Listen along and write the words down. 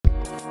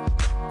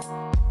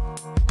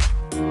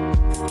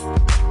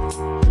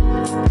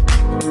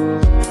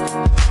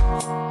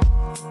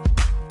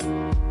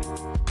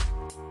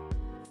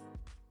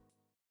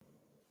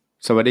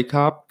สวัสดีค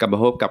รับกลับมา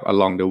พบกับ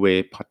Along the Way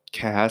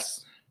Podcast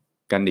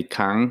กันอีกค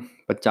รั้ง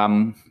ประจ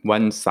ำวั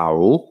นเสา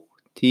ร์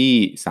ที่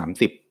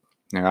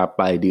30นะครับ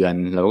ปลายเดือน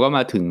เราก็ม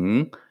าถึง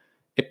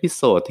เอพิโ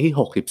ซด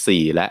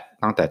ที่64และ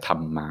ตั้งแต่ท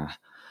ำมา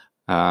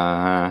อ่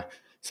า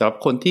สำหรับ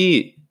คนที่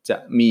จะ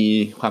มี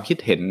ความคิด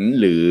เห็น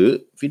หรือ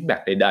ฟีดแบ็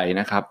กใดๆ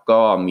นะครับ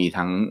ก็มี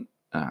ทั้ง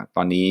ต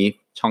อนนี้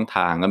ช่องท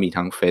างก็มี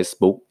ทั้ง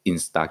Facebook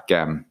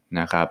Instagram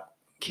นะครับ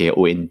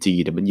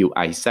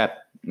KONGWIZ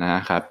น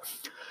ะครับ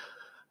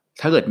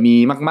ถ้าเกิดมี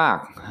มาก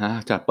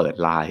ๆจะเปิด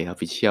ไลน์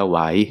Official ไ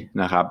ว้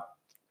นะครับ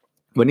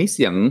วันนี้เ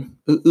สียง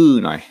อื้อ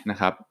ๆหน่อยนะ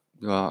ครับ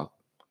ก็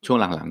ช่วง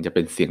หลังๆจะเ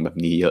ป็นเสียงแบบ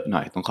นี้เยอะหน่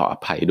อยต้องขออ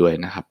ภัยด้วย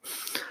นะครับ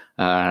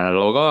เ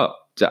ราก็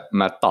จะ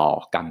มาต่อ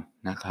กัน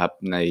นะครับ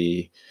ใน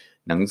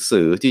หนัง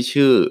สือที่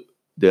ชื่อ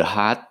The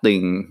Hard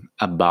Thing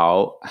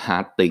About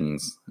Hard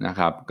Things นะค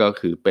รับก็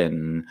คือเป็น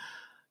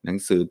หนัง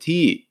สือ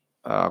ที่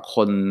ค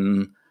น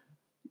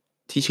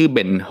ที่ชื่อเบ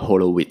นโฮ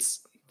โลวิตส์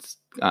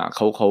เ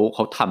ข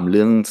าทำเ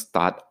รื่องสต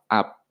าร์ท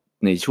อัพ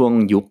ในช่วง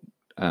ยุค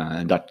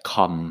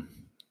.com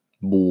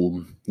บูม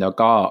แล้ว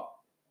ก็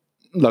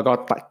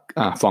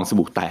ฟองส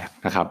บู่แตก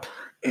นะครับ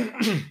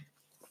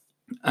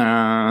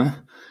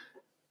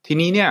ที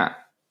นี้เนี่ย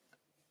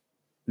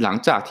หลัง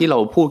จากที่เรา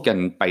พูดกัน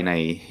ไปใน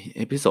เ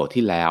อพิโซด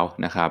ที่แล้ว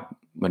นะครับ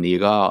วันนี้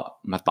ก็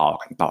มาต่อ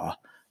กันต่อ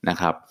นะ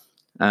ครับ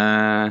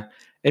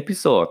เอพิ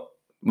โซด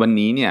วัน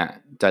นี้เนี่ย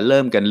จะเ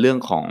ริ่มกันเรื่อง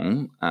ของ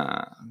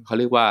เขา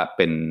เรียกว่า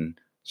เป็น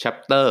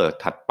chapter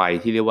ถัดไป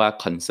ที่เรียกว่า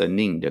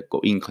concerning the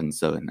going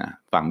concern นะ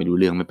ฟังไม่รู้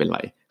เรื่องไม่เป็นไร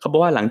เขาบอ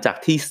กว่าหลังจาก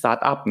ที่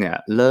startup เนี่ย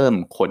เริ่ม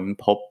ค้น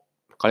พบ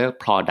เขาเรียก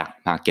product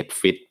market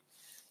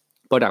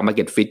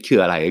market fit คือ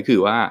อะไรก็คื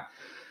อว่า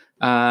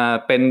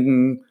เป็น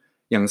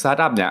อย่าง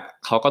startup เนี่ย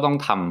เขาก็ต้อง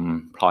ท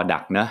ำ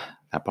product นะ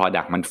แต่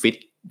product มัน fit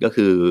ก็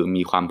คือ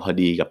มีความพอ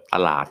ดีกับต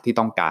ลาดที่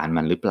ต้องการ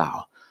มันหรือเปล่า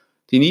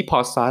ทีนี้พอ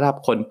startup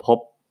ค้นพบ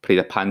ผลิ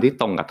ตภัณฑ์ที่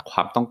ตรงกับคว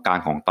ามต้องการ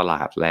ของตล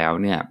าดแล้ว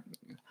เนี่ย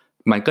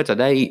มันก็จะ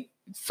ได้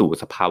สู่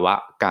สภาวะ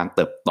การเ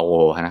ติบโต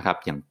นะครับ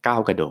อย่างก้า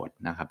วกระโดด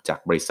นะครับจาก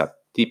บริษัท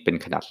ที่เป็น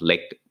ขนาดเล็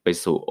กไป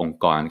สู่องค์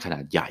กรขนา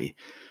ดใหญ่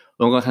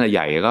องค์กรขนาดให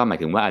ญ่ก็หมาย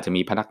ถึงว่าอาจจะ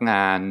มีพนักง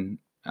าน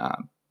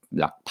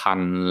หลักพัน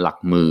หลัก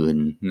หมื่น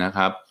นะค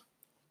รับ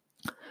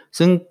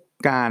ซึ่ง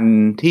การ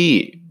ที่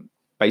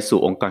ไปสู่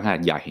องค์กรขนา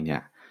ดใหญ่เนี่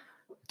ย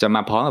จะม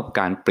าพร้อมกับ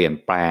การเปลี่ยน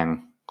แปลง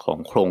ของ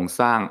โครง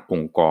สร้างอ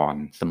งค์กร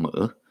เสม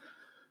อ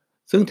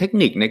ซึ่งเทค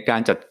นิคในกา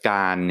รจัดก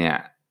ารเนี่ย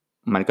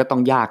มันก็ต้อ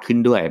งยากขึ้น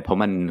ด้วยเพราะ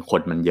ค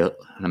นมันเยอะ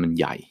และมัน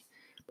ใหญ่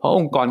เพราะอ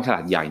งค์กรขนา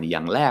ดใหญ่อย่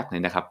างแรกเล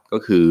ยนะครับก็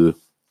คือ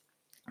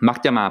มัก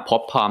จะมาพ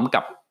บพร้อม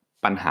กับ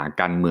ปัญหา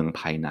การเมือง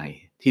ภายใน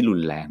ที่รุ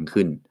นแรง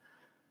ขึ้น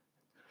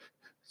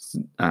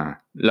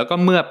แล้วก็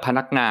เมื่อพ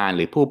นักงานห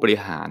รือผู้บริ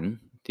หาร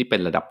ที่เป็น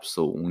ระดับ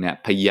สูงเนี่ย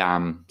พยายา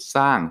มส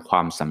ร้างคว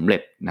ามสำเร็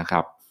จนะค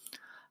รับ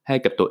ให้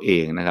กับตัวเอ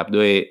งนะครับ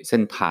ด้วยเส้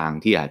นทาง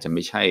ที่อาจจะไ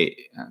ม่ใช่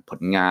ผ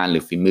ลงานหรื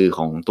อฝีมือข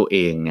องตัวเอ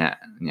งเนี่ย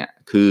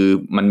คือ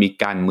มันมี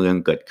การเมือง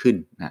เกิดขึ้น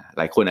นะห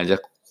ลายคนอาจจะ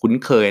คุ้น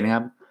เคยนะค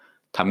รับ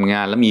ทำง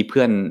านแล้วมีเ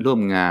พื่อนร่ว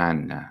มงาน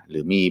นะหรื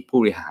อมีผู้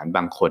บริหารบ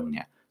างคนเ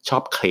นี่ยชอ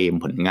บเคลม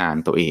ผลงาน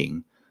ตัวเอง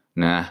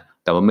นะ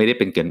แต่ว่าไม่ได้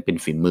เป็น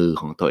ฝีมือ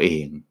ของตัวเอ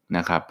งน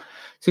ะครับ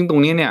ซึ่งตร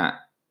งนี้เนี่ย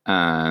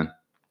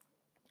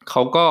เข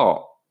าก็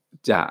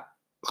จะ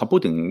เขาพู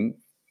ดถึง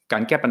ก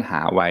ารแก้ปัญหา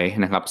ไว้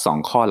นะครับ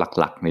2ข้อ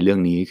หลักๆในเรื่อง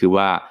นี้คือ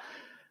ว่า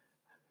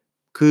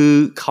คือ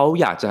เขา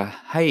อยากจะ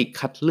ให้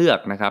คัดเลือก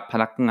นะครับพ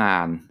นักงา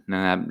นน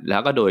ะครับแล้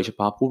วก็โดยเฉพ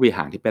าะผู้บริห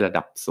ารที่เป็นระ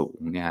ดับสูง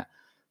เนี่ย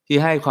ที่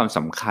ให้ความส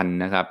ำคัญ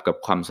นะครับกับ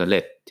ความสำเร็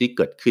จที่เ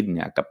กิดขึ้นเ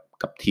นี่ย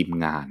กับทีม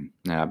งาน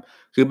นะครับ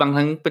คือบางค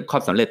รั้งเป็นควา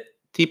มสำเร็จ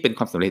ที่เป็นค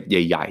วามสำเร็จใ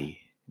หญ่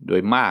ๆโด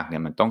ยมากเนี่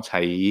ยมันต้องใ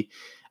ช้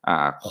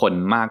คน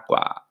มากก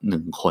ว่า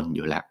1คนอ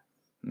ยู่แล้ว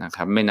นะค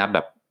รับไม่นับแบ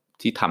บ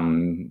ที่ท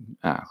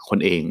ำคน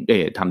เอง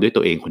ทำด้วย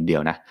ตัวเองคนเดีย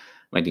วนะ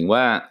หมายถึงว่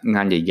าง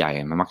านใหญ่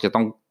ๆมันมักจะ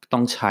ต้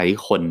องใช้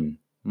คน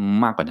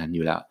มากกว่านั้นอ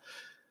ยู่แล้ว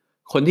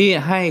คนที่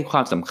ให้คว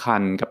ามสำคั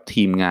ญกับ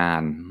ทีมงา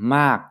นม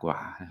ากกว่า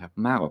นะครับ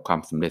มากกว่าความ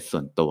สำเร็จส่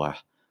วนตัว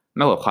ม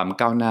ากกว่าความ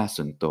ก้าวหน้า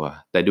ส่วนตัว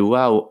แต่ดู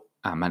ว่า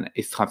มัน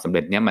ความสำเ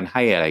ร็จเนี้ยมันใ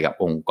ห้อะไรกับ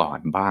องค์กร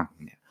บ้าง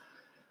เนี่ย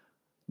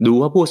ดู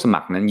ว่าผู้สมั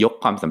ครนั้นยก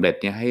ความสำเร็จ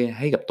เนี่ย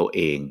ให้กับตัวเ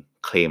อง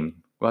เคลม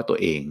ว่าตัว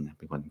เองเ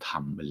ป็นคนท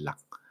ำเป็นหลัก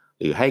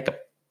หรือให้กับ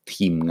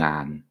ทีมงา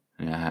น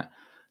นะฮะ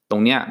ตร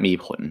งเนี้ยมี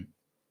ผล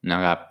นะ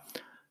ครับ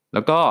แ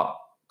ล้วก็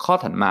ข้อ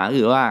ถัดมา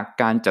คือว่า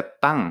การจัด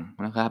ตั้ง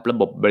นะครับระ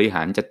บบบริห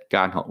ารจัดก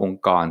ารขององ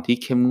ค์กรที่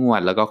เข้มงว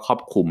ดแล้วก็ครอบ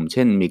คลุมเ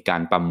ช่นมีกา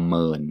รประเ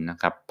มินนะ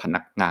ครับพ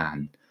นักงาน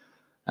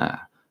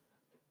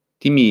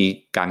ที่มี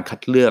การคั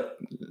ดเลือก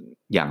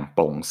อย่างโป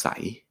ร่งใส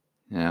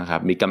นะครั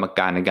บมีกรรมก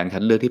ารในการคั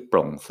ดเลือกที่โป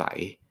ร่งใส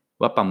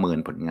ว่าประเมิน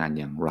ผลงาน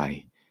อย่างไร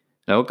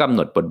แล้วก็กำหน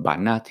ดบทบาท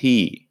หน้าที่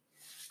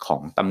ขอ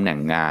งตำแหน่ง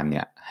งานเ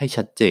นี่ยให้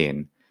ชัดเจน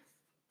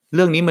เ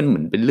รื่องนี้มันเหมื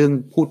อนเป็นเรื่อง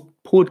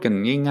พูดกัน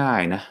ง่า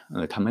ยๆนะ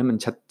ทำให้มัน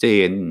ชัดเจ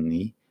นอย่าง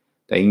นี้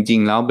แต่จริง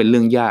ๆแล้วเป็นเรื่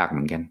องยากเห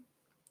มือนกัน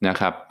นะ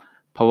ครับ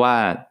เพราะว่า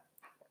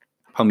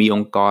พอมีอ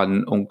งค์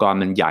กร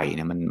มันใหญ่เ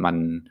นี่ยมัน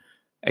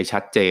ไอ้ชั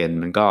ดเจน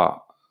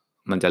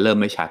มันจะเริ่ม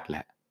ไม่ชัดแหล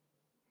ะ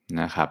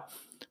นะครับ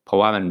เพราะ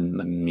ว่า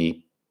มันมี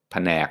แผ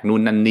นกนู่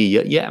นนั่นนี่เย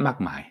อะแยะมาก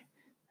มาย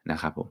นะ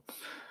ครับผม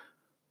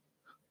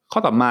ข้อ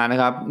ต่อมานะ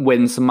ครับ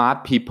when smart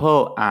people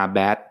are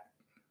bad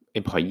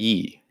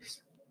employee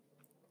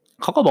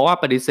เขาก็บอกว่า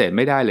ปฏิเสธไ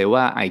ม่ได้เลย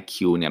ว่า IQ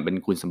เนี่ยเป็น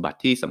คุณสมบัติ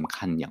ที่สำ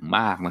คัญอย่างม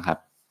ากนะครับ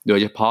โดย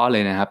เฉพาะเล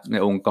ยนะครับใน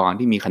องค์กร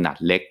ที่มีขนาด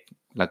เล็ก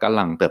และกำ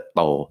ลังเติบโ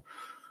ต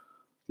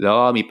แล้ว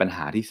ก็มีปัญห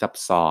าที่ซับ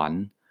ซ้อน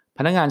พ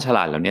นักงานฉล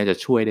าดเหล่านี้จะ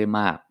ช่วยได้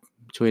ม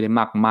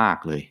าก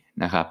เลย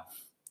นะครับ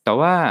แต่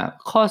ว่า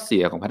ข้อเสี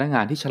ยของพนักง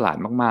านที่ฉลาด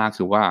มากๆ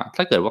คือว่า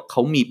ถ้าเกิดว่าเข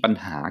ามีปัญ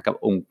หากับ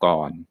องค์ก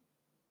ร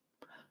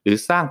หรือ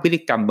สร้างพฤติ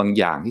กรรมบาง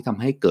อย่างที่ท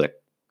ำให้เกิด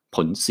ผ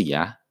ลเสีย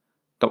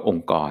กับอง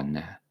ค์กร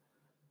นะ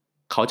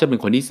เขาจะเป็น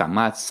คนที่สาม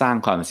ารถสร้าง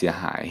ความเสีย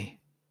หาย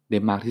ได้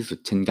มากที่สุด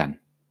เช่นกัน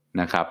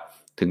นะครับ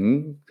ถึ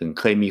ง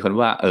เคยมีคน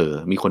ว่า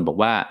มีคนบอก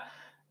ว่า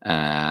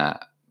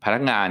พนั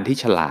กงานที่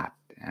ฉลาด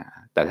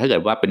แต่ถ้าเกิ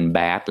ดว่าเป็นแบ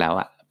ดแล้ว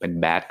อะเป็น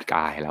แบดก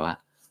ายแล้วอะ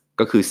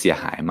ก็คือเสีย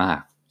หายมาก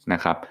นะ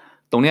ครับ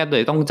ตรงนี้เล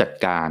ยต้องจัด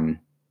การ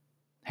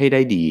ให้ไ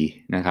ด้ดี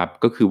นะครับ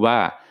ก็คือว่า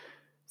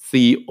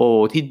CEO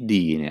ที่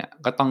ดีเนี่ย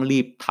ก็ต้องรี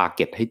บ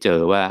target ให้เจอ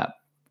ว่า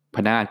พ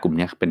นักงานกลุ่ม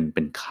นี้เ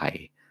ป็นใคร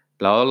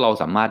แล้วเรา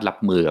สามารถรับ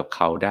มือกับเ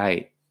ขาได้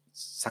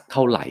สักเท่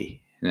าไหร่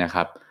นะค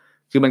รับ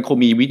คือมันคง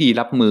มีวิธี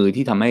รับมือ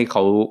ที่ทำให้เข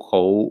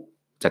า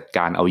จัดก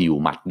ารเอาอยู่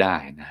หมัดได้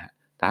นะฮะ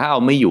แต่ถ้าเอา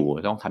ไม่อยู่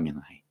ต้องทำยัง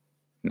ไง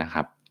นะค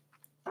รับ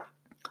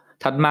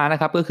ถัดมานะ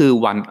ครับก็คือ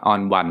one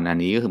on one อัน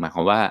นี้ก็คือหมายคว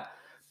ามว่า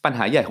ปัญห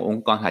าใหญ่ขององ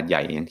ค์กรขนาดให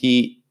ญ่อย่าง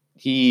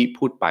ที่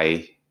พูดไป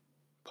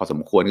พอสม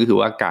ควรก็คือ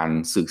ว่าการ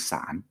สื่อส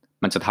าร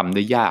มันจะทำไ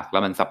ด้ยากแล้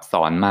วมันซับ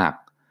ซ้อนมาก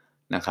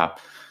นะครับ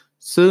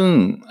ซึ่ง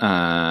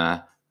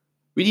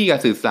วิธีการ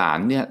สื่อสาร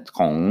เนี่ยข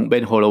องเบ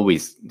นโฮโลวิ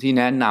สที่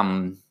แนะน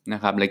ำน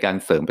ะครับในการ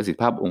เสริมประสิทธิ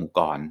ภาพองค์ก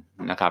ร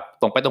นะครับ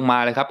ตรงไปตรงมา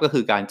เลยครับก็คื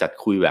อการจัด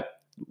คุยแบบ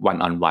one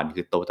on one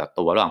คือตัวต่อ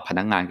ตัวระหว่างพ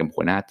นักงานกับ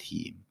หัวหน้า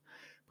ทีม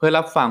เพื่อ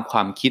รับฟังคว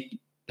ามคิด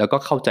แล้วก็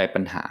เข้าใจ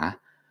ปัญหา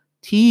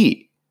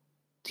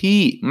ที่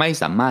ไม่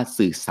สามารถ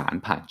สื่อสาร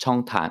ผ่านช่อง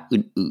ทาง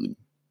อื่น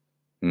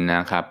ๆน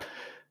ะครับ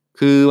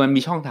คือมันมี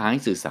ช่องทางใ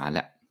ห้สื่อสารแห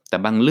ละแต่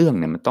บางเรื่อง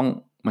เนี่ยมัน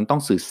ต้อ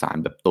งสื่อสาร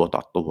แบบตัวต่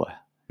อตัว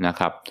นะ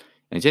ครับ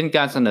อย่างเช่นก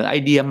ารเสนอไอ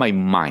เดียใ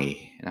หม่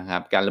ๆนะครั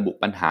บการระบุ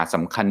ปัญหาส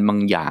ำคัญบา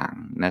งอย่าง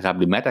นะครับ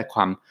หรือแม้แต่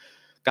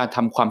การท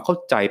ำความเข้า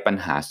ใจปัญ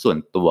หาส่วน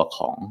ตัวข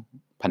อง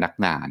พนัก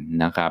งาน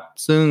นะครับ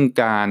ซึ่ง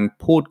การ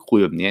พูดคุย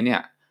แบบนี้เนี่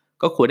ย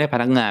ก็ควรให้พ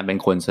นักงานเป็น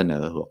คนเสน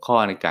อหัวข้อ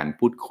ในการ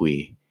พูดคุย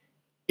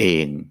เอ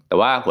งแต่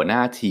ว่าหัวหน้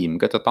าทีม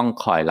ก็จะต้อง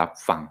คอยรับ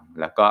ฟัง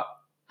แล้วก็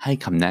ให้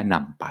คำแนะน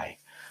ำไป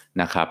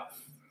นะครับ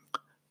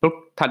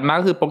ถัดมา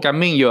ก็คือ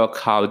programming your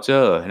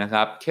culture นะค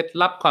รับเคล็ด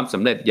ลับความส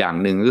ำเร็จอย่าง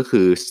หนึ่งก็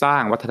คือสร้า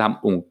งวัฒนธรรม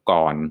องค์ก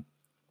ร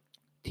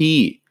ที่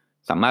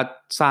สามารถ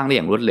สร้างได้อ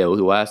ย่างรวดเร็ว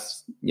คือว่า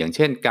อย่างเ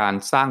ช่นการ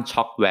สร้าง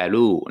shock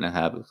value นะค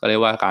รับก็เรีย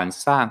กว่าการ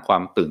สร้างควา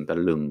มตื่นตะ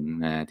ลึง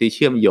นะที่เ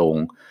ชื่อมโยง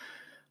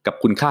กับ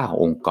คุณค่าของ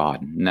องค์กร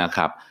นะค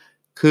รับ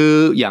คือ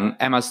อย่าง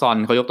Amazon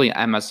เขายกตัวอย่าง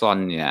Amazon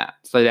เนี่ย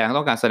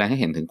ต้องการแสดงให้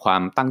เห็นถึงควา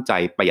มตั้งใจ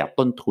ประหยัด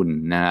ต้นทุน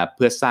นะครับเ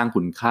พื่อสร้าง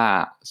คุณค่า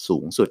สู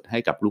งสุดให้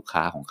กับลูก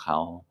ค้าของเขา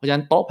เพราะฉะ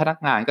นั้นโต๊ะพนัก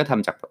งานก็ท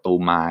ำจากประตู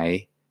ไม้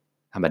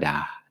ธรรมดา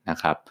นะ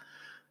ครับ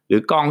หรื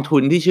อกองทุ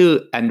นที่ชื่อ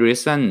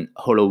Andreessen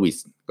Horowitz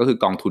ก็คือ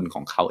กองทุนข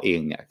องเขาเอง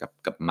เนี่ย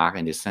กับ Mark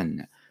Andreessen เ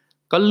นี่ย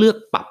ก็เลือก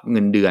ปรับเ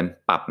งินเดือน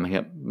ปรับนะค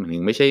รับ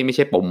ไม่ใ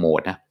ช่โปรโมท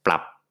นะปรั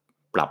บ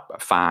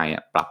ไฟล์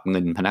ปรับเงิ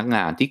นพนักง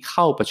านที่เ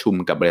ข้าประชุม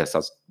กับบริ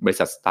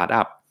ษัทสตาร์ท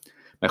อัพ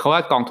หมายความว่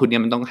ากองทุนเนี่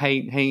ยมันต้อง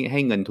ให้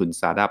เงินทุนส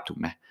ตาร์ทอัพถูก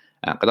ไหม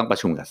ก็ต้องประ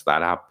ชุมกับสตา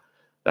ร์ทอัพ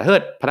แต่ถ้าเ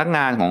กิดพนักง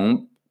านของ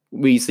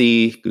VC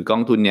หรือกอ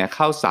งทุนเนี่ยเ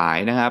ข้าสาย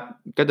นะครับ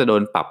ก็จะโด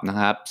นปรับนะ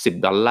ครับ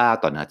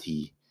$10ต่อนาที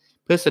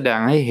เพื่อแสดง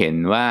ให้เห็น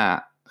ว่า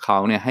เขา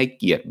เนี่ยให้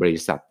เกียรติบริ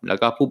ษัทแล้ว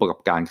ก็ผู้ประกอ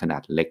บการขนา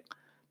ดเล็ก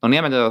ตรงนี้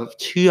มันจะ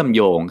เชื่อมโ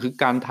ยงคือ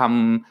การท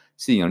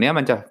ำสิ่งเหล่านี้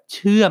มันจะเ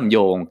ชื่อมโย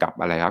งกับ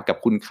อะไรครับกับ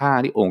คุณค่า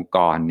ที่องค์ก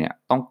รเนี่ย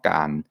ต้องก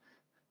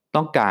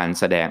าร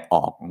แสดงอ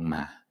อกม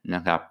าน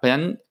ะครับเพราะฉะ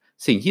นั้น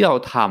สิ่งที่เรา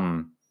ท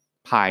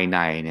ำภายใน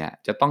เนี่ย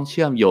จะต้องเ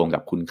ชื่อมโยงกั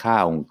บคุณค่า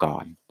องค์ก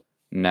ร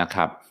นะค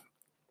รับ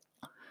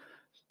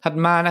ถัด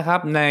มานะครับ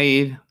ใน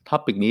ท็อ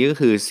ปิกนี้ก็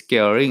คือ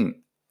scaling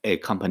a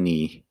company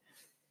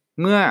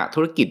เมื่อ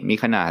ธุรกิจมี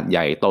ขนาดให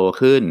ญ่โต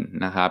ขึ้น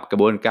นะครับกระ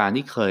บวนการ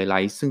ที่เคยไร้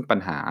ซึ่งปัญ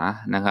หา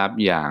นะครับ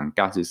อย่าง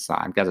การสื่อสา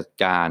รการจัด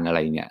การอะไร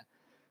เนี่ย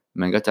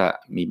มันก็จะ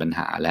มีปัญห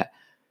าและ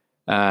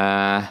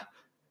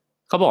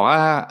เขาบอก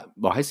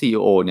ให้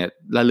CEO เนี่ย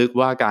ระลึก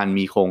ว่าการ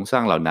มีโครงสร้า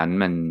งเหล่านั้น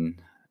มัน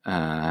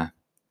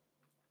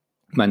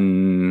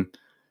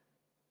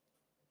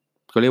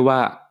เขาเรียกว่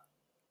า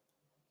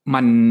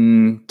มัน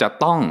จะ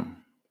ต้อง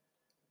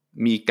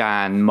มีกา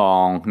รมอ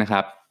งนะค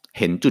รับ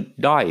เห็นจุด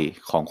ด้อย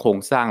ของโครง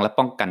สร้างและ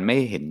ป้องกันไม่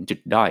เห็นจุด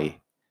ด้อย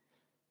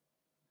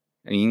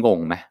อันนี้งง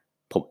ไหม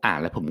ผมอ่าน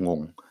แล้วผมง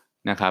ง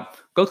นะครับ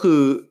ก็คื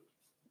อ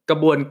กระ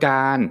บวนก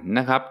ารน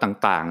ะครับ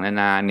ต่างๆนา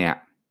นาเนี่ย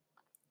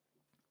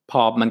พ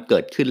อมันเกิ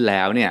ดขึ้นแ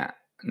ล้วเนี่ย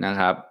นะ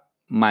ครับ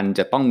มันจ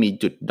ะต้องมี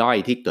จุดด้อย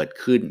ที่เกิด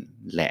ขึ้น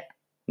แหละ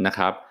นะค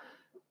รับ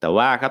แต่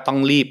ว่าก็ต้อง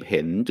รีบเ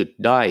ห็นจุด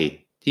ด้อย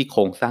ที่โค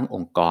รงสร้างอ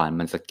งค์กร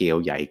มันสเกล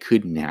ใหญ่ขึ้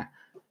นเนี่ย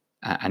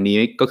อันนี้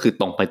ก็คือ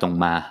ตรงไปตรง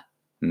มา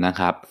นะ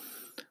ครับ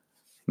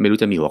ไม่รู้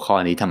จะมีหัวข้อ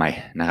นี้ทำไม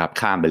นะครับ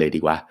ข้ามไปเลยดี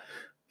กว่า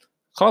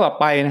ข้อต่อ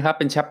ไปนะครับ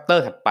เป็น chapter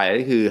ถัดไป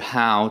ก็คือ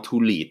how to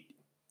lead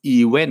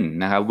even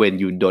นะครับ when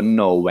you don't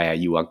know where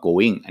you are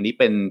going อันนี้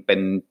เป็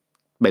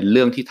นเ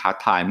รื่องที่ท้า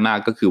ทายมาก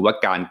ก็คือว่า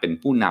การเป็น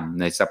ผู้นำ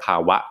ในสภา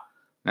วะ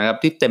นะครับ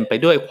ที่เต็มไป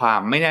ด้วยควา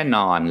มไม่แน่น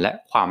อนและ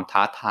ความท้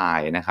าทาย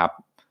นะครับ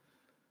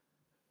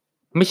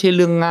ไม่ใช่เ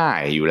รื่องง่า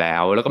ยอยู่แล้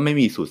วก็ไม่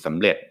มีสูตรสำ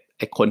เร็จไ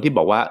อ้คนที่บ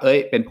อกว่า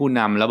เป็นผู้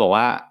นำแล้วบอก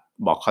ว่า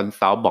บอกคอน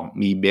ซัลท์บอก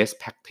มี best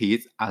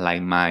practice อะไร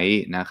ไหม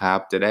นะครับ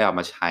จะได้เอา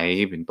มาใช้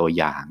เป็นตัว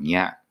อย่างเ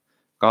นี้ย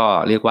ก็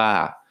เรียกว่า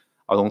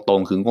เอาตร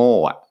งๆคือโง่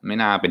อะไม่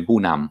น่าเป็นผู้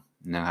น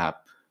ำนะครับ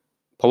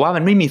เพราะว่ามั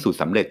นไม่มีสูตร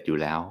สำเร็จอยู่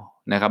แล้ว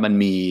นะครับมัน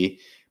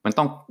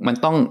ต้อง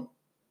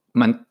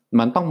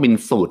เป็น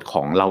สูตรข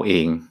องเราเอ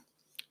ง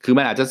คือ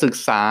มันอาจจะศึก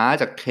ษา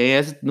จากเค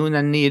สนู่น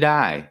นั่นนี่ไ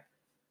ด้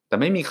แต่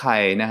ไม่มีใคร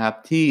นะครับ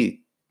ที่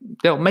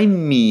เรียกว่าไม่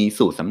มี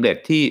สูตรสำเร็จ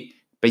ที่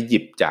ไปหยิ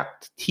บจาก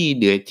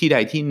ที่ใด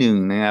ที่หนึ่ง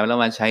นะครับแล้ว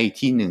มาใช้อีก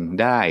ที่หนึ่ง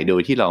ได้โด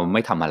ยที่เราไ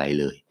ม่ทำอะไร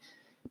เลย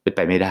เป็นไป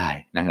ไม่ได้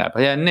นะครับเพรา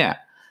ะฉะนั้นเนี่ย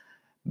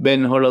เบ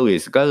นโฮโลวิ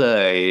สก็เล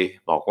ย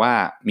บอกว่า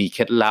มีเค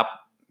ล็ดลับ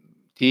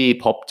ที่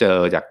พบเจอ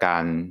จากกา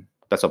ร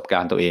ประสบกา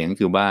รณ์ตัวเอง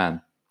คือว่า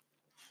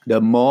the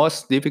most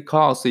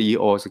difficult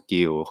CEO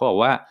skill เขาบอก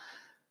ว่า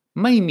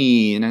ไม่มี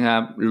นะครั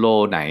บโล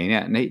ไหนเนี่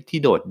ยที่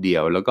โดดเดี่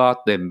ยวแล้วก็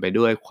เต็มไป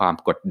ด้วยความ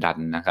กดดัน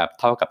นะครับ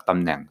เท่ากับต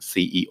ำแหน่ง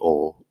CEO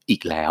อี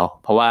กแล้ว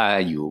เพราะว่า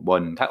อยู่บ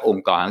นถ้าอง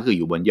ค์กรก็คืออ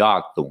ยู่บนยอ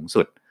ดสูง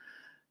สุด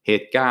เห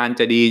ตุการณ์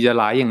จะดีจะ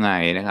ร้ายยังไง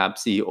นะครับ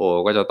CEO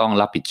ก็จะต้อง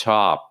รับผิดช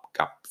อบ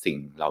กับสิ่ง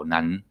เหล่า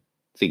นั้น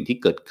สิ่งที่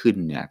เกิดขึ้น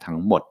เนี่ยทั้ง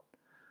หมด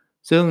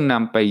ซึ่งน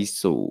ำไป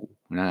สู่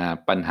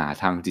ปัญหา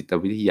ทางจิต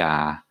วิทยา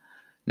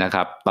นะค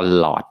รับต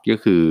ลอดก็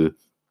คือ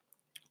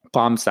ค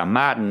วามสาม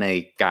ารถใน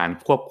การ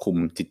ควบคุม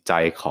จิตใจ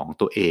ของ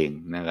ตัวเอง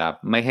นะครับ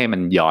ไม่ให้มั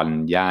นหย่อน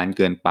ยานเ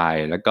กินไป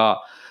แล้วก็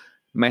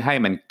ไม่ให้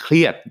มันเค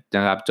รียดน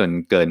ะครับจน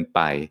เกินไป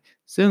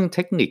ซึ่งเท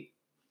คนิค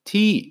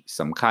ที่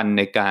สำคัญใ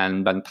นการ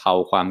บรรเทา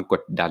ความก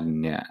ดดัน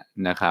เนี่ย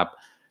นะครับ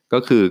ก็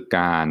คือก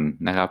าร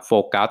นะครับโฟ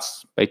กัส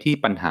ไปที่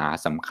ปัญหา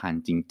สำคัญ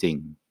จริง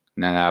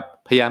ๆนะครับ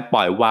พยายามป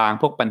ล่อยวาง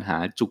พวกปัญหา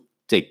จุก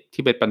จิก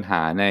ที่เป็นปัญห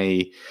าใน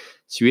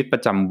ชีวิตปร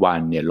ะจำวัน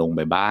เนี่ยลงไ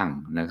ปบ้าง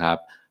นะครับ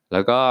แ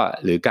ล้วก็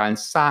หรือการ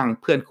สร้าง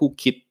เพื่อนคู่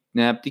คิดน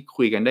ะครับที่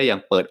คุยกันได้อย่า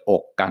งเปิดอ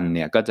กกันเ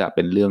นี่ยก็จะเ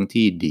ป็นเรื่อง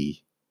ที่ดี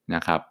น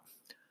ะครับ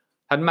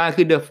ถัดมา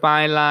คือ the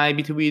fine line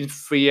between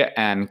fear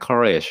and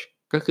courage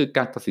ก็คือก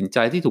ารตัดสินใจ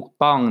ที่ถูก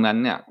ต้องนั้น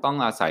เนี่ยต้อง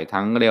อาศัย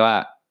ทั้งเรียกว่า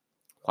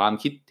ความ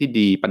คิดที่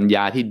ดีปัญญ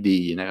าที่ดี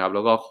นะครับแ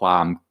ล้วก็ควา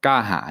มกล้า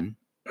หาญ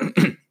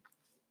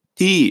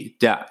ที่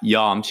จะย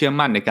อมเชื่อ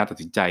มั่นในการตัด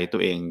สินใจตั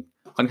วเอง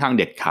ค่อนข้าง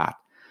เด็ดขาด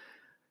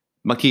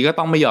บางทีก็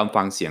ต้องไม่ยอม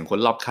ฟังเสียงคน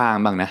รอบข้าง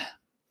บ้างนะ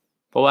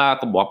เพราะว่า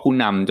ก็บอกว่าผู้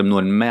นำจำน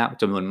วน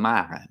มา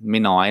กไม่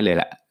น้อยเลยแ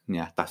หละเ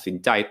นี่ยตัดสิน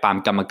ใจตาม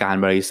กรรมการ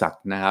บริษัท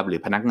นะครับหรือ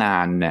พนักงา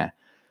นเนี่ย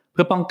เ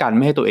พื่อป้องกันไ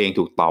ม่ให้ตัวเอง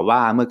ถูกต่อว่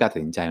าเมื่อการตัด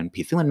สินใจมัน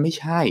ผิดซึ่งมันไม่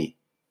ใช่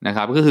นะค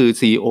รับก็คือ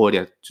CEO เ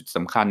นี่ยจุดส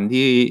ำคัญ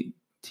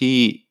ที่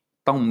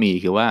ต้องมี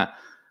คือว่า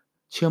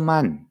เชื่อ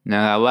มั่นน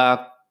ะครับว่า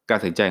การ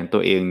ตัดสินใจของตั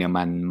วเองเนี่ย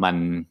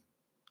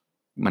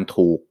มัน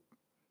ถูก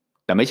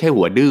แต่ไม่ใช่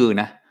หัวดื้อ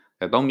นะแ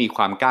ต่ต้องมีค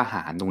วามกล้าห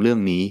าญตรงเรื่อง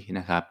นี้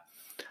นะครับ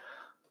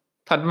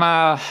ถัดมา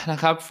นะ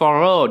ครับ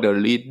follow the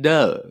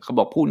leader เขาบ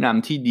อกผู้น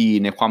ำที่ดี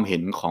ในความเห็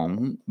นของ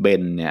เบ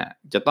นเนี่ย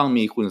จะต้อง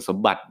มีคุณสม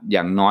บัติอ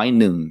ย่างน้อย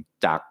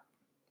1จาก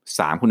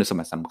3คุณสม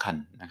บัติสำคัญ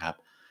นะครับ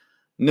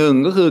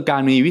1ก็คือกา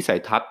รมีวิสัย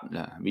ทัศน์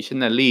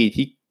visionary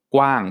ที่ก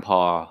ว้างพ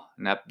อ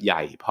นะครับให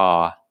ญ่พอ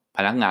พ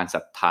นักงานศ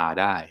รัทธา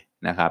ได้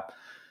นะครับ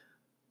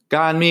ก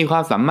ารมีควา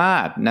มสามา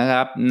รถนะค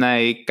รับใน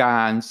ก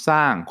ารส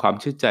ร้างความ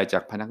เชื่อใจจา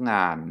กพนักง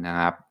านนะ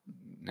ครับ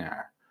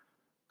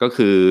ก็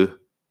คือ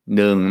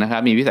1นะครั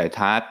บมีวิสัย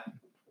ทัศน์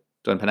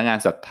จนพนักงาน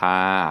ศรัทธา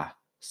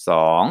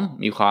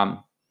2มีค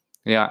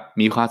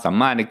วามสา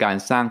มารถในการ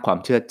สร้างความ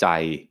เชื่อใจ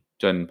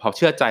จนพอเ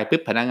ชื่อใจปุ๊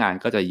บพนักงาน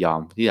ก็จะยอม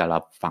ที่จะรั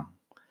บฟัง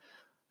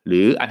ห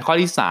รืออันข้อ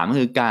ที่3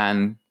คือการ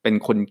เป็น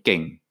คนเก่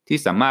งที่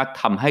สามารถ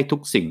ทำให้ทุ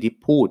กสิ่งที่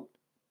พูด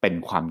เป็น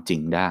ความจริ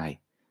งได้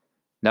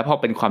และพอ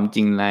เป็นความจ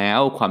ริงแล้ว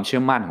ความเชื่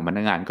อมั่นของพ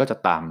นักงานก็จะ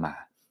ตามมา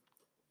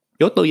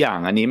ยกตัวอย่าง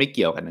อันนี้ไม่เ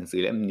กี่ยวกับหนังสื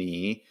อเล่มนี้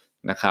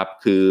นะครับ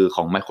คือข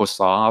อง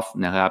Microsoft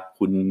นะครับ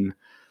คุณ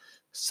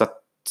สัต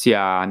ย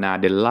านา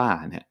เดลล่า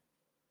เนี่ย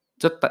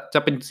จะ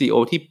เป็น CEO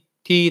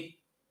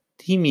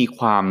ที่มีค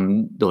วาม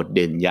โดดเ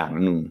ด่นอย่าง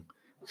หนึ่ง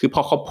คือพ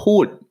อเขาพู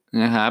ด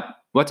นะครับ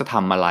ว่าจะท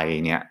ำอะไร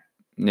เนี่ย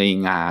ใน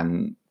งาน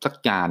สัก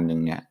งานหนึ่ง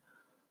เนี่ย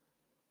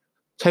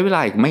ใช้เวลา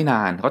อีกไม่น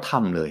านเขาท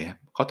ำเลย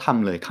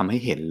ทำให้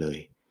เห็นเลย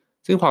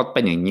ซึ่งพอเป็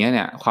นอย่างนี้เ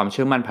นี่ยความเ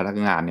ชื่อมั่นพนัก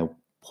งานเนี่ย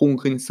พุ่ง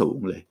ขึ้นสูง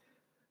เลย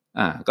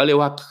ก็เรียก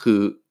ว่าคือ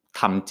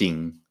ทำจริง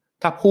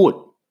ถ้าพูด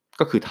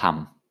ก็คือท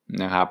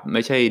ำนะครับไ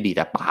ม่ใช่ดีแ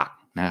ต่ปาก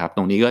นะครับต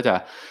รงนี้ก็จะ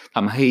ท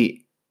ำให้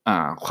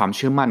ความเ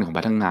ชื่อมั่นของพ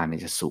นักงานเนี่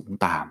ยจะสูง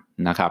ตาม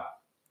นะครับ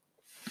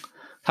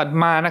ถัด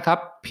มานะครับ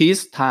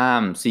peace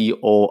time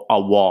CEO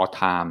or war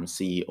time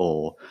CEO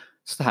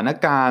สถาน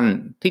การณ์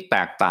ที่แต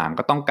กต่าง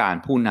ก็ต้องการ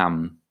ผู้น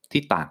ำ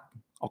ที่ต่าง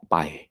ออกไป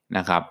น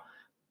ะครับ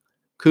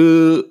คือ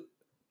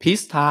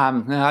peace time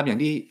นะครับอย่าง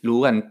ที่รู้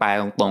กันแปล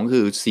ตรงๆ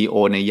คือ CEO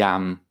ในยา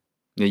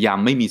ม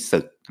ไม่มี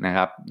ศึกนะค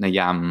รับใน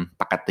ยาม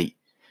ปกติ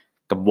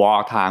กับ war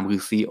time คื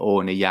อ CEO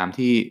ในยาม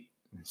ที่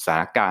สถา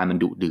นการณ์มัน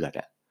ดุเดือด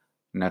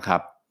นะครั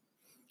บ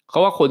เพรา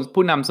ะว่า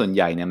ผู้นำส่วนใ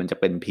หญ่เนี่ยมันจะ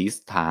เป็น peace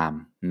time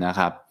นะค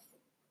รับ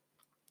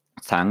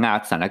ส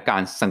ถานกา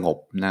รณ์สงบ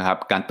นะครับ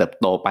การเติบ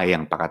โตไปอย่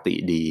างปกติ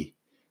ดี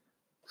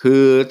คื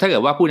อถ้าเกิ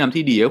ดว่าผู้นำ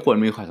ที่ดีก็ควร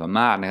มีความสาม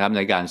ารถนะครับใ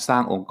นการสร้า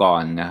งองค์ก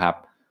รนะครับ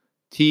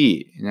ที่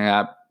นะค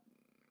รับ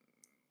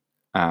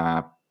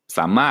ส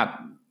ามารถ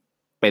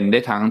เป็นได้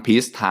ทั้ง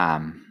peace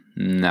time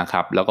นะค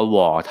รับแล้วก็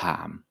war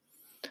time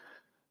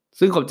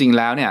ซึ่งความจริง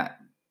แล้วเนี่ย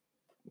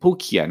ผู้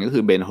เขียนก็คื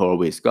อเบน โฮโร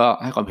วิชก็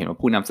ให้ความเห็นว่า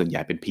ผู้นำส่วนให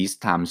ญ่เป็น peace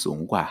time สูง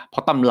กว่าเพรา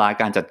ะตำรา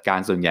การจัดการ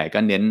ส่วนใหญ่ก็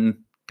เน้น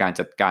การ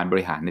จัดการบ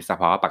ริหารในส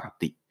ภาวะปก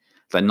ติ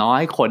แต่น้อ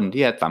ยคน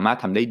ที่จะสามารถ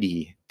ทำได้ดี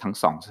ทั้ง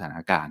สองสถาน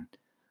การณ์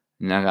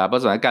นะครับเพรา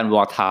ะสถานการณ์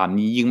war time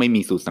นี้ยิ่งไม่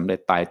มีสูตรสำเร็จ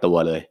ตายตัว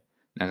เลย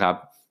นะครับ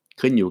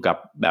ขึ้นอยู่กับ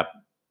แบบ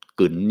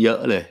กึ่นเยอะ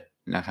เลย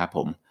นะครับผ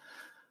ม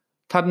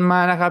ถัดมา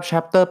นะครับ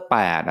chapter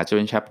 8อาจจะเ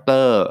ป็น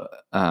chapter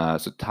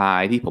สุดท้า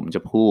ยที่ผมจ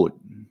ะพูด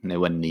ใน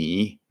วันนี้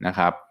นะค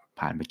รับ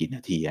ผ่านไปกี่น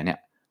าทีเนี่ย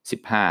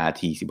15 นา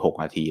ที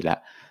16 นาทีแล้ว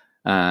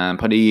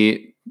พอดี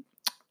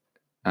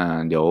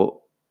เดี๋ยว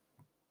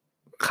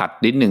ขัด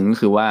นิดหนึ่งก็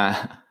คือว่า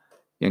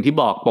อย่างที่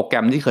บอกโปรแกร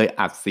มที่เคย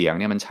อัดเสียง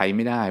เนี่ยมันใช้ไ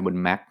ม่ได้บน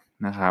Mac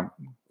นะครับ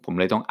ผม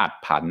เลยต้องอัด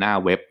ผ่านหน้า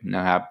เว็บน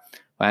ะครับ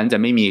เพราะฉะนั้นจะ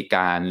ไม่มีก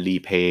ารรี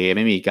เพย์ไ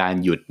ม่มีการ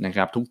หยุดนะค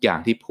รับทุกอย่าง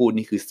ที่พูด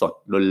นี่คือสด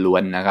ล้ว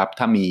นๆนะครับ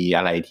ถ้ามีอ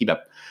ะไรที่แบบ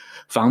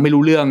ฟังไม่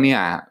รู้เรื่องเนี่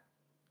ย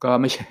ก็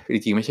ไม่ใช่จ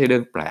ริงๆไม่ใช่เรื่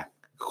องแปลก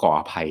ขอ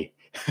อภัย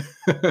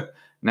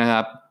นะค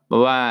รับเพรา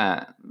ะว่า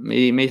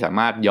ไม่สา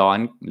มารถย้อน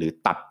หรือ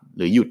ตัดห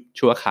รือหยุด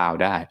ชั่วคราว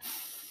ได้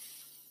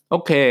โอ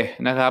เค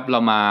นะครับเรา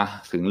มา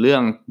ถึงเรื่อ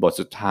งบท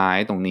สุดท้าย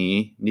ตรงนี้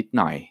นิด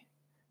หน่อย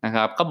นะค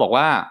รับก็บอก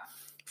ว่า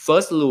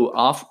first rule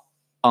of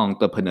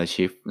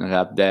entrepreneurship นะค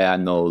รับ there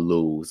are no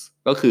rules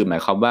ก็คือหมา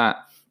ยความว่า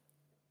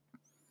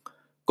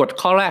กฎ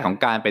ข้อแรกของ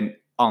การเป็น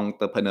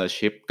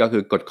entrepreneurship ก็คื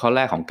อกฎข้อแร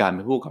กของการเ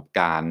ป็นผู้ประกอบ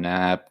การนะ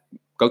ครับ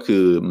ก็คื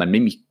อมันไ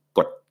ม่มีก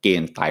ฎเก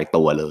ณฑ์ตาย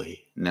ตัวเลย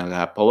นะค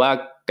รับเพราะว่า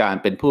การ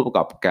เป็นผู้ประก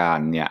อบการ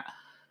เนี่ย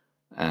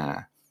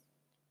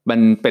มัน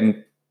เป็น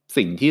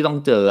สิ่งที่ต้อง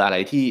เจออะไร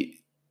ที่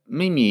ไ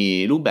ม่มี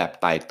รูปแบบ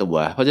ตายตัว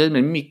เพราะฉะนั้นมั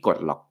นไม่มีกฎ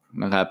หรอก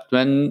นะครับเพราะฉ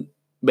ะนั้น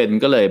เบน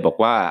ก็เลยบอก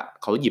ว่า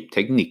เขาหยิบเท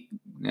คนิค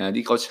นะ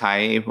ที่เขาใช้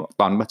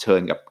ตอนเผชิ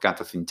ญกับการ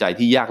ตัดสินใจ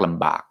ที่ยากล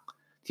ำบาก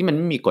ที่มันไ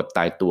ม่มีกฎต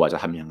ายตัวจะ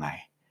ทำยังไง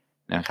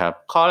นะครับ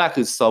ข้อแรก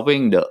คือ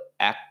solving the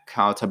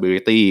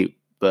accountability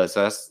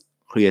versus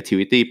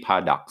creativity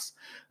paradox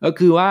ก็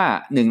คือว่า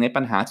หนึ่งใน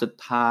ปัญหาสุด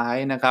ท้าย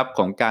นะครับข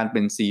องการเป็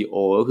น CEO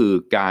ก็คือ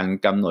การ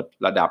กำหนด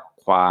ระดับ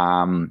ควา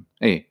ม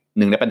ห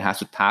นึ่งในปัญหา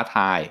สุดท้าท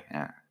าย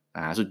ปั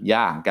ญหาสุดย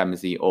ากของการเป็น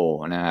CEO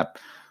นะครับ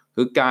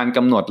คือการก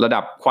ำหนดระ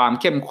ดับความ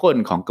เข้มข้น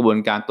ของกระบวน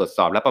การตรวจส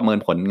อบและประเมิน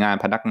ผลงาน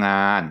พนักง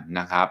าน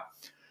นะครับ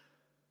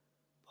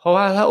เพราะ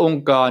ว่าถ้าอง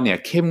ค์กรเนี่ย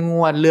เข้มง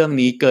วดเรื่อง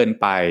นี้เกิน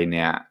ไปเ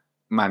นี่ย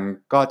มัน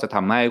ก็จะท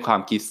ำให้ควา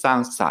มคิดสร้าง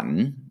สรรค์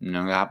น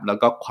ะครับแล้ว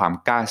ก็ความ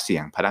กล้าเสี่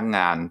ยงพนักง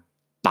าน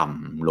ต่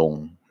ำลง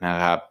นะ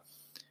ครับ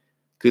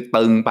คือ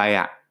ตึงไป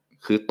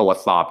คือตรวจ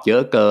สอบเยอ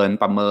ะเกิน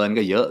ประเมิน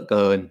ก็เยอะเ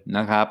กินน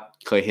ะครับ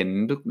เคยเห็น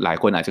หลาย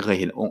คนอาจจะเคย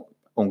เห็น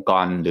องค์ก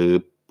รหรือ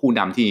ผู้น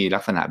ำที่ลั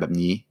กษณะแบบ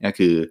นี้ก็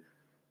คือ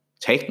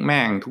เช็คแ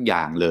ม่งทุกอย่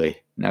างเลย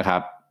นะครั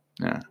บ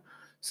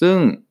ซึ่ง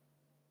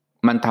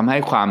มันทำให้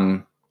ความ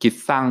คิด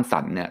สร้างสร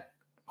รค์เนี่ย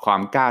ควา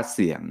มกล้าเ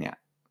สี่ยงเนี่ย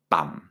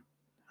ต่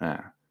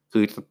ำคื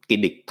อกิ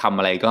ดิกทำ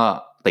อะไรก็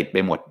ติดไป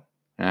หมด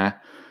นะ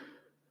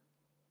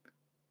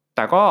แ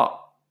ต่ก็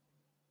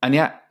อันเ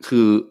นี้ยคื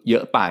อเยอ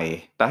ะไป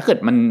แต่ถ้าเกิด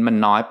มัน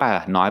น้อย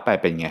ไป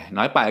เป็นไง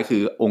น้อยไปคื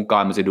อองค์ก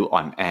รมันจะดูอ่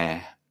อนแอ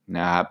น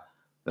ะครับ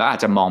แล้วอาจ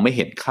จะมองไม่เ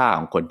ห็นค่าข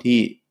องคนที่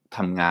ท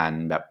ำงาน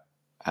แบบ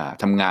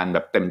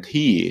เต็ม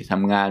ที่ท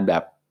ำงานแบ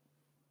บ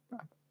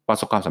ประ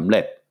สบความสำเ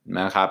ร็จ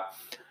นะครับ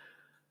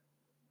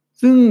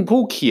ซึ่ง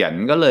ผู้เขียน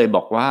ก็เลยบ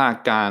อกว่า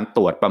การต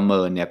รวจประเ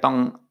มินเนี่ยต้อง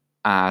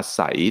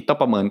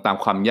ประเมินตาม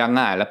ความยาก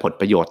ง่ายและผล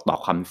ประโยชน์ต่อ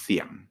ความเสี่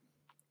ยง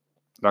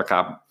นะค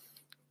รับ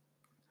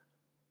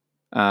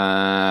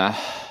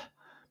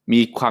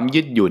มีความ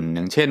ยืดหยุ่นอ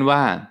ย่างเช่นว่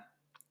า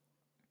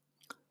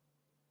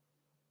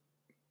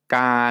ก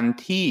าร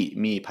ที่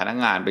มีพนัก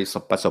งาน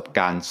ประสบก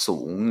ารณ์สู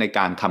งในก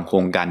ารทำโคร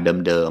งการ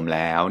เดิมๆแ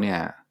ล้วเนี่ย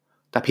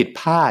แต่ผิด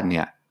พลาดเ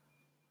นี่ย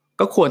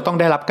ก็ควรต้อง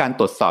ได้รับการ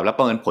ตรวจสอบและป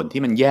ระเมินผล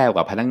ที่มันแย่ก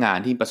ว่าพนักงาน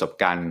ที่ประสบ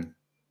การณ์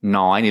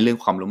น้อยในเรื่อง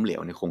ความล้มเหล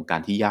วในโครงการ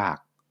ที่ยาก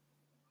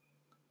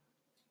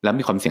แล้ว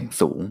มีความเสี่ยง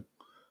สูง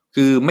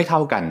คือไม่เท่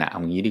ากันนะเอ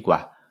างี้ดีกว่า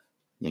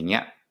อย่างเงี้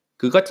ย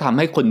คือก็ทำใ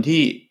ห้คน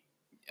ที่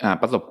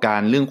ประสบการ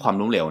ณ์เรื่องความ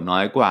ล้มเหลวน้อ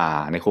ยกว่า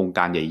ในโครงก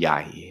ารให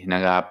ญ่ๆน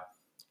ะครับ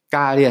ก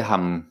ล้าที่จะท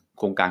ำ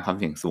โครงการความ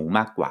เสี่ยงสูงม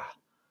ากกว่า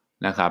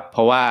นะครับเพ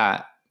ราะว่า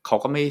เขา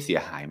ก็ไม่เสีย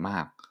หายมา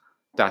ก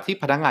จากที่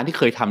พนักงานที่เ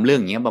คยทำเรื่อ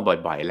งนี้มา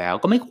บ่อยๆแล้ว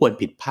ก็ไม่ควร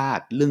ผิดพลาด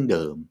เรื่องเ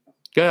ดิม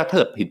ก็ถ้าเ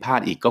กิดผิดพลาด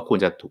อีกก็ควร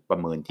จะถูกประ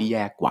เมินที่แ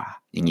ย่กว่า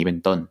อย่างนี้เป็น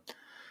ต้น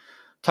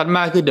ถัดม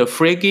าคือ The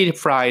Freaky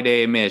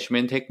Friday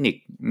Management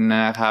Technique น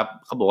ะครับ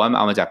เขาบอกว่ามันเ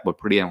อามาจากบท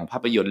เรียนของภา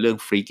พยนตร์เรื่อง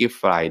Freaky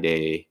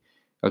Friday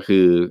ก็คื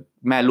อ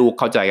แม่ลูก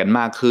เข้าใจกัน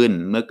มากขึ้น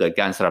เมื่อเกิด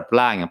การสลับ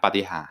ร่างอย่างปา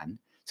ฏิหาริย์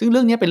ซึ่งเ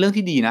รื่องนี้เป็นเรื่อง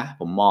ที่ดีนะ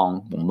ผมมอง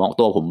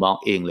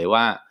เองเลย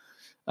ว่า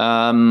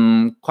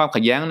ความขั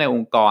ดแย้งในอ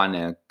งค์กรเ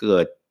นี่ยเกิ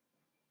ด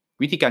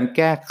วิธีการแ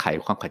ก้ไข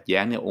ความขัดแย้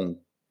งในองค์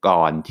ก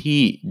ร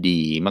ที่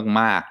ดี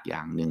มากๆอย่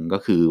างหนึ่งก็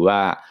คือว่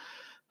า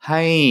ใ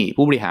ห้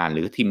ผู้บริหารห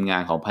รือทีมงา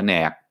นของแผน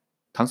ก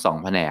ทั้งสอง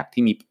แผนก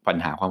ที่มีปัญ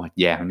หาความขัด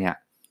แย้งเนี่ย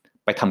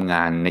ไปทำง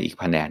านในอีก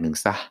แผนกหนึ่ง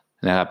ซะ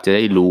นะครับจะไ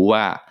ด้รู้ว่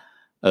า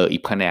อี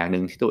กแผนกห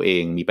นึ่งที่ตัวเอ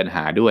งมีปัญห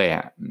าด้วย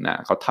นะ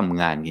เขาท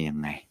ำงานกันยัง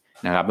ไง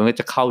นะครับมันก็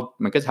จ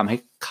ะทำให้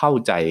เข้า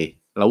ใจ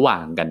ระหว่า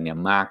งกันเนี่ย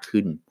มาก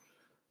ขึ้น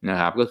นะ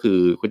ครับก็คือ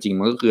จริง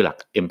มันก็คือหลัก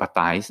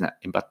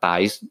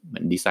empathize เหมื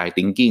อน design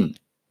thinking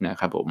นะ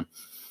ครับผม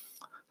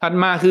ถัด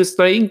มาคือ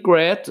staying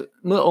great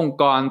เมื่อองค์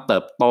กรเติ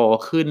บโต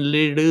ขึ้น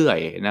เรื่อย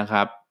ๆนะค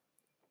รับ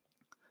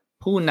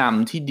ผู้น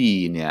ำที่ดี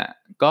เนี่ย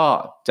ก็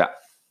จะ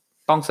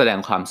ต้องแสดง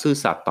ความซื่อ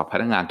สัตย์ต่อพ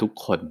นักงานทุก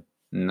คน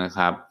นะค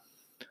รับ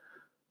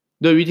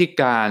โดยวิธี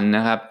การน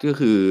ะครับก็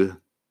คือ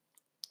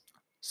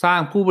สร้าง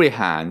ผู้บริ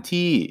หาร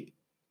ที่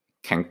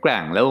แข็งแกร่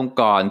งและองค์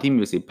กรที่มี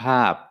ประสิทธิภ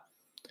าพ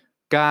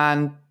การ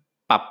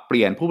ปรับเป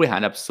ลี่ยนผู้บริหาร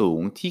ระดับสูง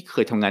ที่เค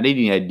ยทำงานได้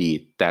ดีในอดีต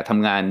แต่ท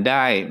ำงานไ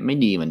ด้ไม่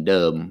ดีเหมือนเ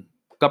ดิม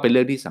ก็เป็นเ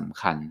รื่องที่สำ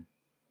คัญ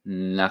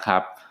นะครั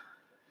บ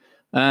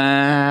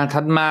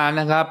ถัดมา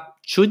นะครับ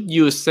should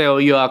you sell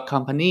your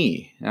company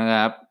นะค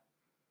รับ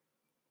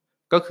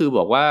ก็คือบ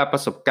อกว่าปร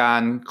ะสบการ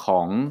ณ์ขอ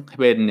ง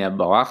เบนเนี่ย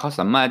บอกว่าเขา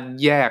สามารถ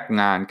แยก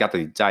งานการตัด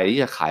สินใจที่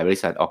จะขายบริ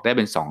ษัทออกได้เ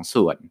ป็น2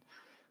ส่วน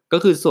ก็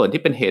คือส่วน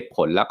ที่เป็นเหตุผ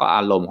ลแล้วก็อ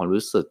ารมณ์ความ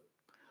รู้สึก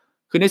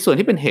คือในส่วน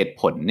ที่เป็นเหตุ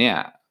ผลเนี่ย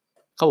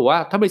เขาบอกว่า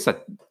ถ้าบริษัท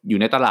อยู่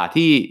ในตลาด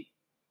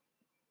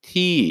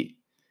ที่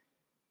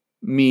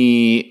มี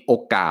โอ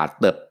กาส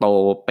เติบโต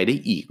ไปได้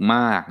อีกม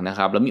ากนะค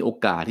รับแล้วมีโอ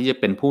กาสที่จะ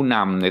เป็นผู้น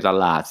ำในต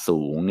ลาด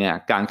สูงเนี่ย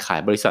การขาย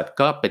บริษัท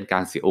ก็เป็นกา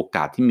รเสียโอก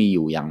าสที่มีอ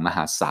ยู่อย่างมห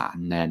าศาล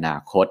ในอนา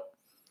คต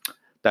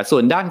แต่ส่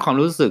วนด้านความ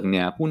รู้สึกเ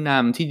นี่ยผู้น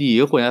ำที่ดี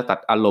ก็ควรจะตัด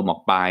อารมณ์ออ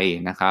กไป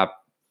นะครับ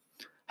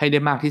ให้ได้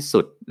มากที่สุ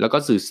ดแล้วก็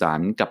สื่อสาร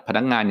กับพ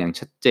นักงานอย่าง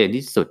ชัดเจน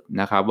ที่สุด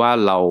นะครับว่า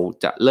เรา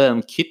จะเริ่ม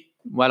คิด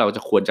ว่าเราจ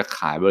ะควรจะข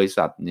ายบริ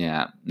ษัทเนี่ย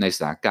ในส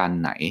ถานการณ์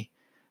ไหน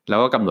แล้ว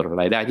ก็กำหนด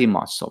รายได้ที่เหม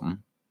าะสม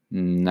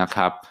นะค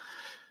รับ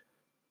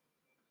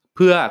เ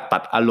พื่อตั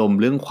ดอารมณ์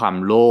เรื่องความ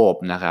โลภ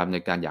นะครับใน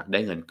การอยากได้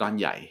เงินก้อน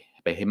ใหญ่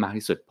ไปให้มาก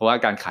ที่สุดเพราะว่า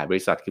การขายบ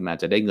ริษัทคือมัน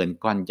จะได้เงิน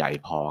ก้อนใหญ่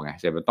พอไง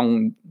แต่มัน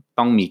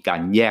ต้องมีกา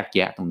รแยกแย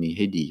ะตรงนี้ใ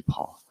ห้ดีพ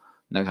อ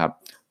นะครับ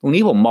ตรง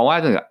นี้ผมมองว่า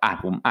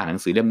ผมอ่านหนั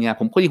งสือเล่มนี้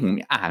ผม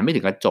อ่านไม่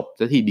ถึงกับจบ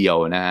ซะทีเดียว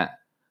นะฮะ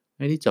ไ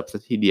ม่ได้จบซะ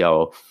ทีเดียว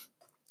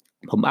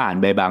ผมอ่าน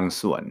ไปบาง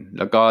ส่วนแ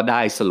ล้วก็ไ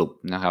ด้สรุป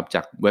นะครับจ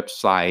ากเว็บ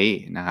ไซต์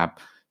นะครับ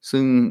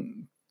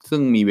ซึ่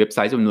งมีเว็บไซ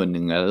ต์จำนวนห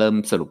นึ่งเริ่ม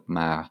สรุปม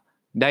า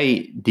ได้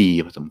ดี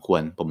พอสมคว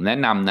รผมแนะ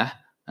นำนะ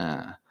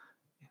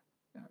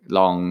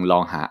ลอ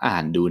งหาอ่า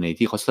นดูใน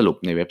ที่เขาสรุป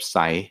ในเว็บไซ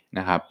ต์น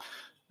ะครับ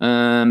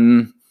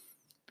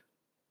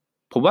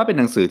ผมว่าเป็น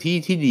หนังสือ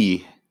ที่ดี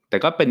แต่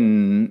ก็เป็น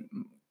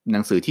หนั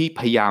งสือที่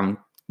พยายาม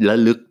ระ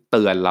ลึกเ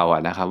ตือนเราอ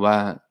ะนะครับว่า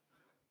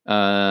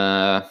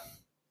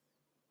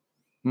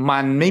มั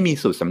นไม่มี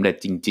สูตรสำเร็จ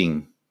จริง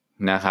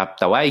ๆนะครับ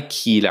แต่ว่าไอ้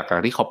คีย์หลั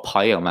กๆที่เขาพ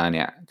อยต์ออกมาเ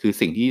นี่ยคือ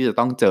สิ่งที่จะ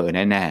ต้องเจอ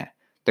แน่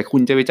ๆแต่คุ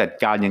ณจะไปจัด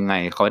การยังไง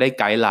เขาได้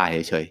ไกด์ไลน์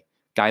เฉย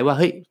ๆไกด์ว่าเ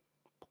ฮ้ย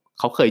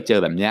เขาเคยเจอ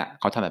แบบเนี้ย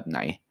เขาทำแบบไหน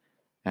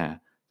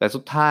แต่สุ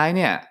ดท้ายเ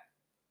นี่ย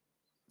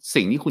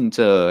สิ่งที่คุณเ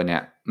จอเนี่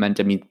ยมัน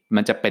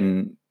จะเป็น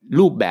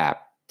รูปแบบ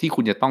ที่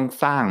คุณจะต้อง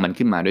สร้างมัน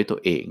ขึ้นมาด้วยตัว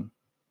เอง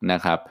นะ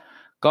ครับ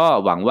ก็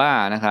หวังว่า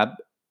นะครับ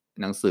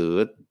หนังสือ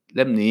เ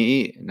ล่มนี้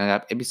นะครับ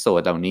เอพิโซด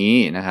เหล่านี้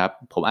นะครับ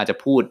ผมอาจจะ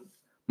พูด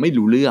ไม่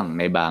รู้เรื่อง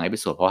ในบางเอพิ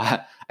โซดเพราะว่า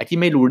ไอ้ที่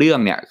ไม่รู้เรื่อง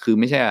เนี่ยคือ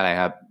ไม่ใช่อะไร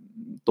ครับ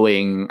ตัวเอ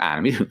งอ่าน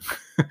ไม่ถึง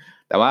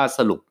แต่ว่าเอ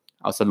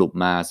าสรุป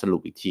มาสรุ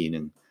ปอีกทีห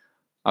นึ่ง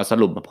เอาส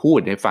รุปมาพูด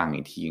ให้ฟัง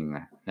อีกที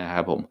นะค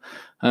รับผม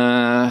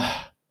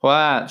เพราะ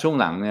ว่าช่วง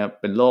หลังเนี่ย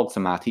เป็นโรคส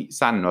มาธิ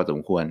สั้นพอสม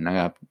ควรนะค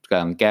รับก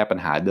ำลังแก้ปัญ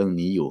หาเรื่อง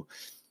นี้อยู่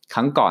ค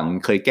รั้งก่อน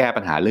เคยแก้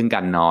ปัญหาเรื่องก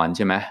ารนอนใ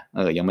ช่ไหม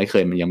ยังไม่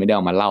ได้เอ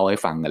ามาเล่าให้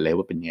ฟังกันเลย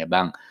ว่าเป็นไงบ้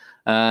าง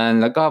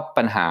แล้วก็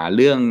ปัญหาเ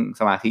รื่อง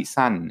สมาธิ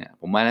สั้นเนี่ย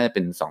ผมว่าน่าจะเ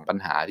ป็น2ปัญ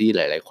หาที่ห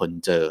ลายๆคน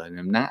เจอ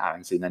นั่งอ่านห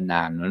นังสือน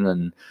าน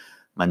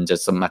ๆมันจะ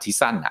สมาธิ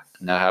สั้น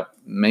นะครับ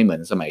ไม่เหมือ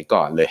นสมัย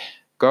ก่อนเลย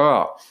ก็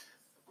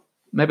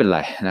ไม่เป็นไร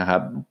นะครั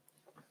บ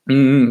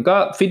ก็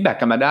ฟีดแบ็ก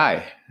กันมาได้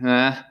น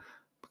ะ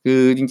คื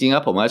อจริงๆแล้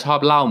วผมก็ชอบ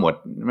เล่าหมด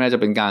ไม่ว่าจะ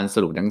เป็นการส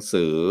รุปหนัง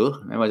สือ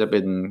ไม่ว่าจะเป็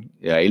น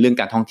เรื่อง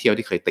การท่องเที่ยว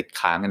ที่เคยติด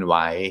ค้างกันไ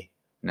ว้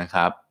นะค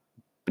รับ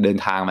เดิน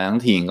ทางมาทั้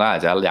งทีก็อา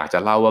จจะอยากจะ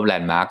เล่าว่าแล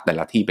นด์มาร์คแต่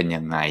ละที่เป็น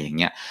ยังไงอย่าง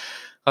เงี้ย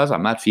ก็สา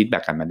มารถฟีดแบ็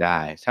กกันมาได้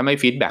ถ้าไม่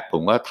ฟีดแบ็กผ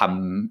มก็ท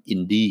ำอิ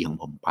นดี้ของ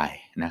ผมไป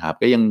นะครับ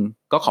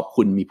ก็ขอบ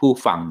คุณมีผู้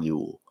ฟังอ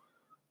ยู่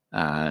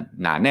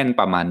หนาแน่น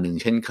ประมาณหนึ่ง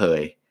เช่นเค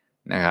ย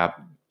นะครับ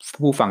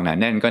ผู้ฟังหนา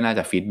แน่นก็น่าจ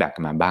ะฟีดแบ็ก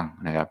มาบ้าง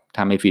นะครับถ้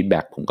าไม่ฟีดแบ็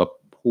กผมก็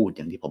พูดอ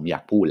ย่างที่ผมอยา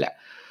กพูดแหละ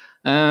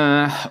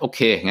โอเค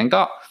งั้น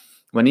ก็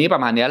วันนี้ปร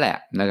ะมาณนี้แหละ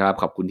นะครับ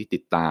ขอบคุณที่ติ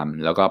ดตาม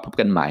แล้วก็พบ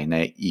กันใหม่ใน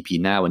EP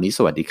หน้าวันนี้ส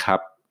วัสดีครับ